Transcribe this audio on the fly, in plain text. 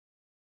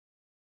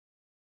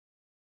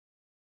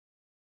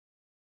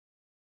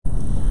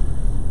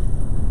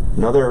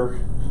Another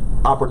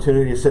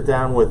opportunity to sit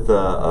down with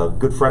a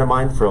good friend of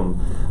mine from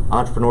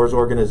Entrepreneurs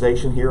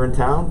Organization here in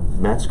town,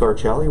 Matt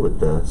Scarchilli with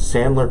the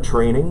Sandler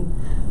Training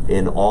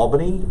in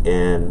Albany,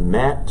 and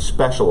Matt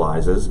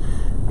specializes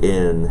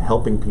in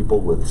helping people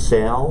with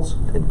sales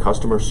and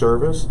customer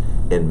service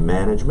and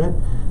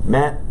management.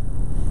 Matt,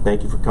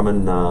 thank you for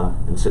coming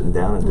and sitting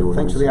down and doing this.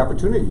 Thanks for the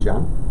opportunity,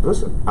 John.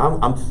 Listen,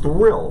 I'm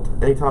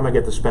thrilled anytime I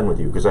get to spend with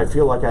you, because I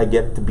feel like I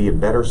get to be a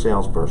better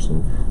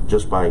salesperson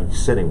just by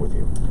sitting with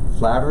you.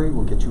 Flattery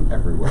will get you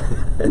everywhere.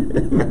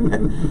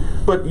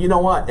 But you know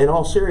what? In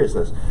all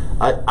seriousness,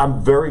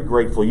 I'm very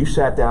grateful. You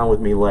sat down with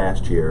me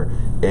last year,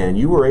 and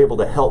you were able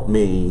to help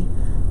me.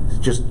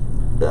 Just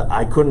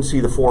I couldn't see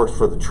the forest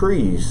for the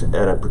trees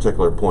at a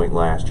particular point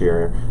last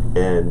year,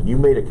 and you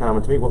made a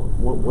comment to me.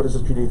 What is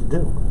it you need to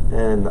do?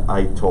 And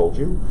I told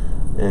you,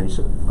 and you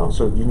said, "Oh,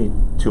 so you need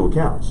 2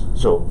 accounts."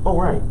 So, oh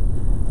right.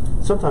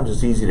 Sometimes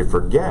it's easy to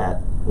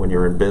forget when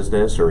you're in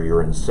business or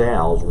you're in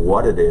sales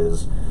what it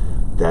is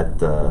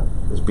that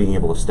is being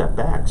able to step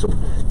back. So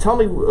tell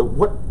me,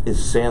 what is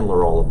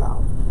Sandler all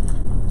about?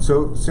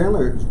 So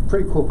Sandler is a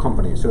pretty cool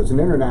company. So it's an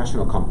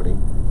international company,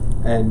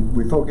 and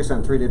we focus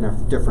on 3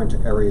 different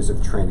areas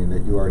of training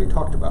that you already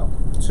talked about.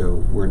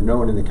 So we're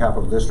known in the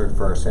Capital District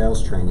for our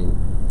sales training.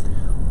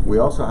 We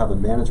also have a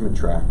management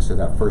track, so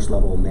that first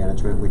level of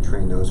management, we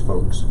train those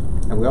folks.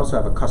 And we also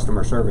have a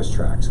customer service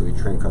track, so we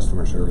train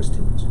customer service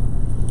teams.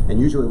 And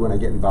usually when I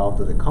get involved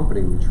with a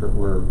company,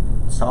 we're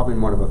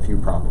solving one of a few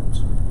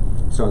problems.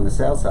 So on the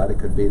sales side, it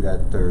could be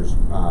that their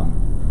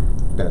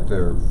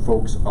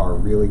folks are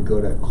really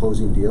good at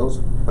closing deals,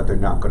 but they're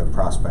not good at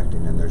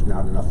prospecting, and there's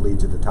not enough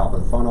leads at the top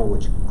of the funnel,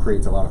 which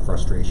creates a lot of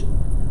frustration.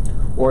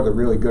 Or they're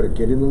really good at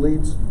getting the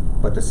leads,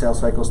 but the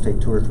sales cycles take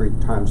 2 or 3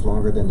 times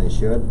longer than they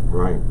should.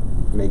 Right.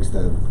 Makes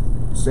the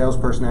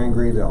salesperson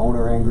angry, the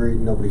owner angry,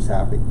 nobody's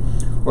happy.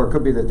 Or it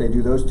could be that they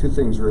do those 2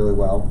 things really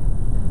well,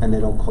 and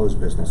they don't close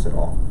business at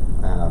all.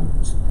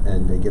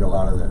 And they get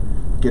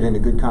into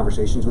good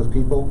conversations with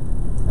people,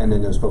 and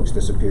then those folks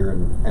disappear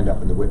and end up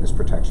in the witness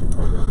protection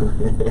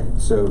program.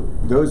 So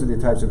those are the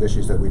types of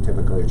issues that we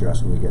typically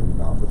address when we get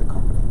involved with a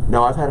company.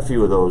 No, I've had a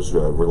few of those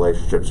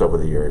relationships over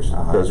the years.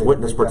 Because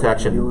witness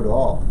protection. You at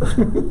all?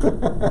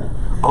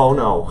 Oh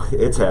no,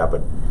 it's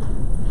happened.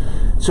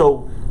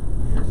 So,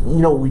 you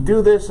know, we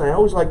do this, and I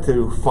always like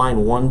to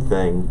find one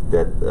thing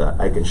that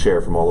I can share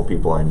from all the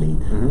people I meet.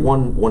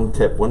 Mm-hmm. One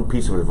tip, one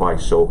piece of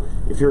advice. So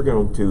if you're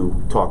going to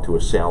talk to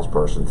a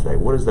salesperson today,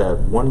 what is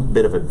that one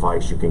bit of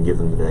advice you can give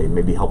them today,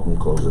 maybe help them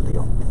close a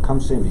deal?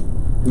 Come see me.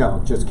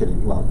 No, just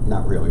kidding. Well,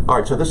 not really. All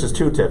right, so this is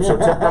 2 tips. So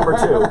tip number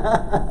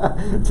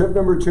 2. Tip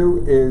number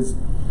 2 is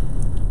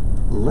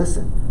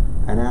listen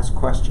and ask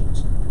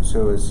questions.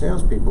 So as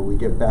salespeople, we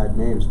get bad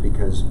names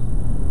because,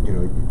 you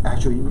know,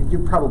 actually, you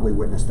probably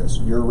witnessed this.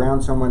 You're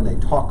around someone, they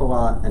talk a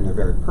lot, and they're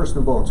very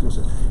personable, and someone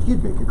says,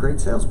 "You'd make a great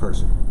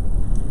salesperson."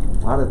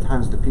 A lot of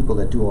times, the people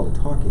that do all the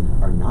talking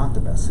are not the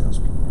best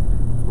salespeople.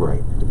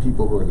 Right. The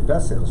people who are the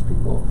best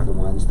salespeople are the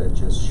ones that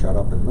just shut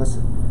up and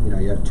listen. You know,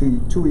 you have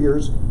two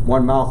ears,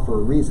 1 mouth for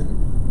a reason.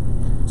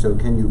 So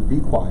can you be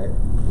quiet,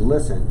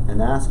 listen,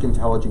 and ask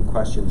intelligent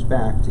questions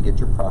back to get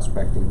your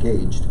prospect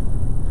engaged?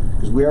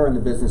 Because we are in the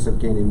business of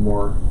gaining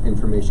more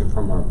information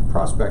from our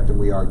prospect than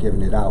we are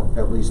giving it out,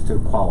 at least to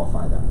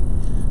qualify them.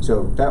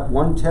 So that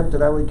one tip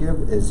that I would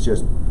give is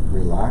just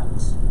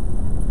relax,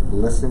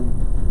 listen,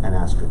 and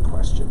ask good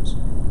questions.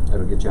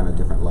 It'll get you on a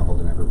different level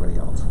than everybody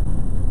else.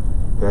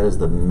 That is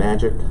the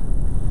magic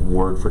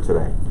word for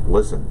today.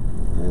 Listen.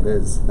 It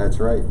is. That's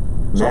right.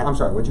 So, Matt, I'm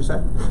sorry, what'd you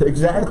say?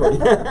 Exactly.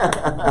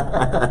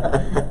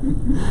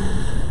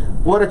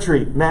 What a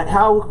treat. Matt,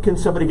 how can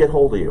somebody get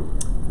hold of you?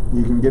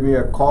 You can give me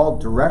a call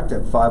direct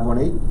at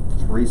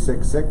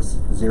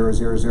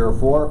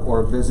 518-366-0004,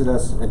 or visit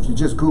us. If you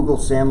just Google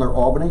Sandler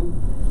Albany,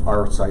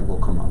 our site will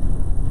come up.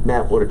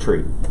 Matt, what a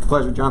treat.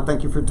 Pleasure, John.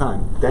 Thank you for your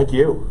time. Thank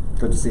you.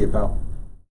 Good to see you, pal.